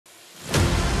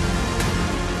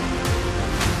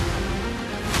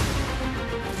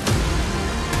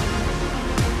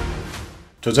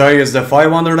Today is the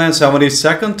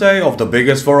 572nd day of the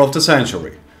biggest war of the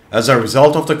century. As a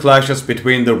result of the clashes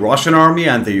between the Russian army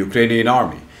and the Ukrainian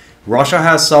army, Russia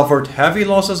has suffered heavy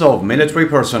losses of military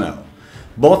personnel.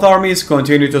 Both armies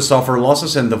continue to suffer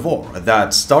losses in the war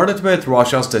that started with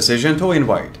Russia's decision to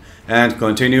invade and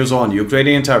continues on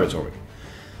Ukrainian territory.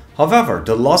 However,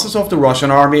 the losses of the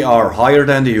Russian army are higher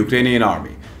than the Ukrainian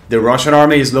army. The Russian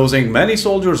army is losing many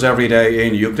soldiers every day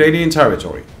in Ukrainian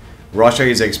territory. Russia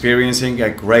is experiencing a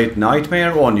great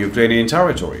nightmare on Ukrainian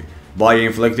territory by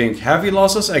inflicting heavy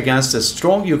losses against a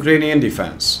strong Ukrainian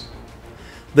defense.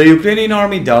 The Ukrainian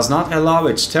army does not allow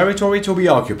its territory to be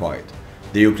occupied.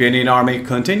 The Ukrainian army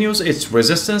continues its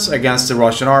resistance against the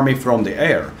Russian army from the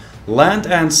air, land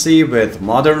and sea with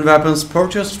modern weapons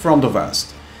purchased from the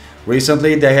West.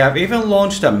 Recently, they have even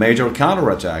launched a major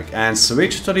counterattack and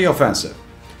switched to the offensive.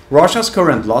 Russia's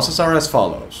current losses are as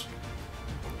follows.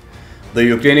 The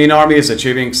Ukrainian army is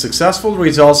achieving successful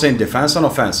results in defense and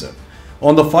offensive.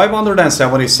 On the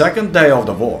 572nd day of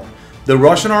the war, the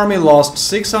Russian army lost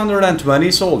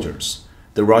 620 soldiers.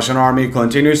 The Russian army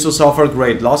continues to suffer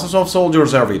great losses of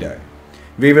soldiers every day.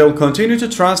 We will continue to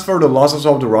transfer the losses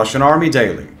of the Russian army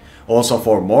daily. Also,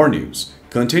 for more news,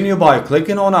 continue by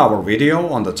clicking on our video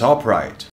on the top right.